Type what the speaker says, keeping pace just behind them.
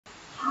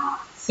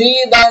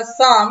See the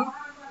sum.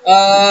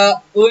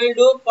 We will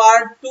do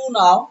part 2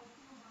 now.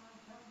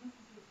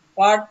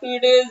 Part 2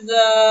 it is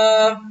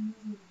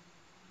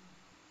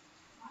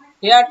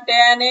here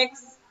tan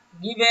x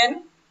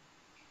given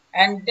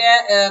and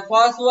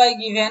cos y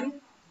given.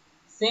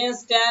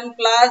 Since tan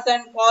plus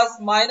and cos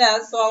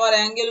minus, so our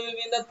angle will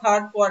be in the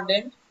third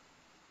quadrant.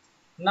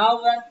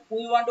 Now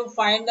we want to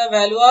find the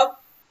value of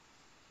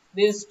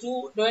this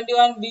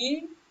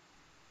 221b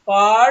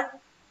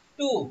part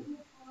 2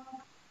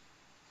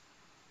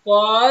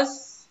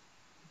 cos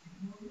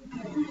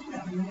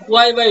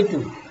y by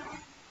 2.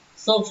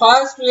 So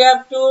first we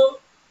have to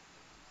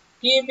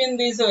keep in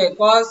this way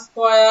cos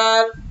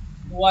square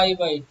y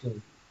by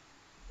 2.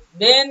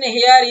 Then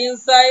here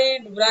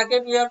inside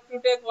bracket we have to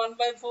take 1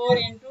 by 4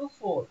 into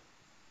 4.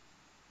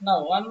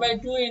 Now 1 by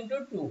 2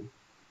 into 2.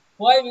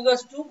 Why?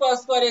 Because 2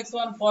 cos square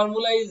x1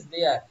 formula is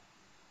there.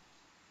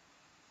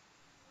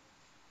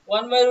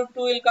 1 by root 2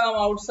 will come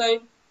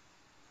outside.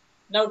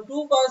 Now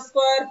 2 cos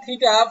square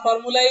theta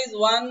formula is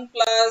 1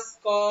 plus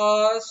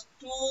cos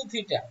 2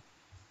 theta.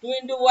 2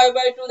 into y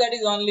by 2, that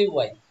is only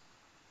y.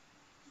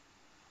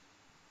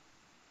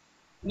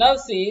 Now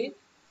see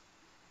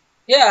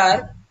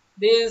here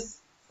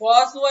this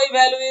cos y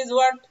value is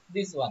what?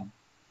 This one.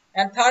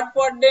 And third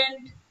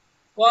quadrant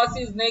cos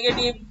is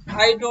negative.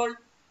 I told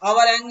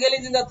our angle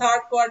is in the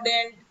third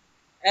quadrant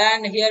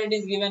and here it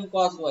is given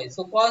cos y.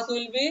 So cos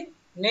will be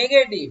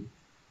negative.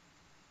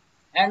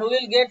 And we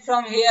will get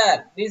from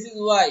here, this is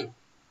y.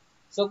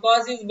 So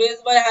cos is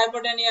base by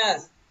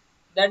hypotenuse,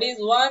 that is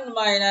 1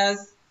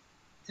 minus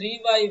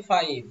 3 by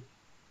 5.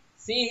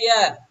 See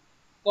here,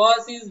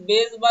 cos is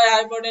base by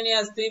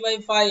hypotenuse 3 by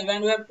 5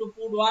 and we have to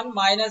put one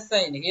minus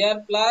sign.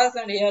 Here plus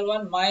and here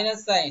one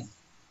minus sign.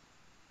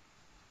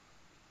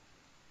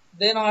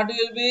 Then what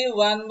will be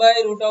 1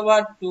 by root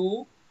over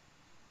 2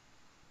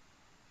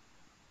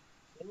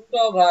 root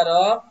over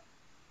of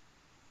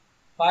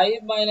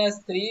 5 minus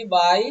 3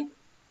 by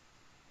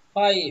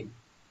 5.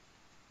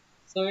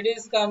 So it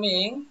is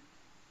coming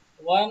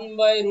 1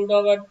 by root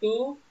over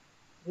 2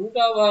 root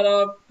over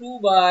of 2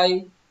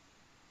 by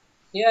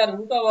here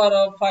root over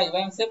of 5. I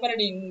am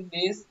separating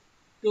this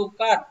to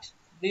cut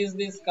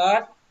this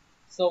cut.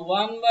 So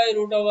 1 by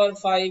root over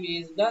 5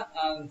 is the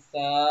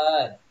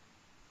answer.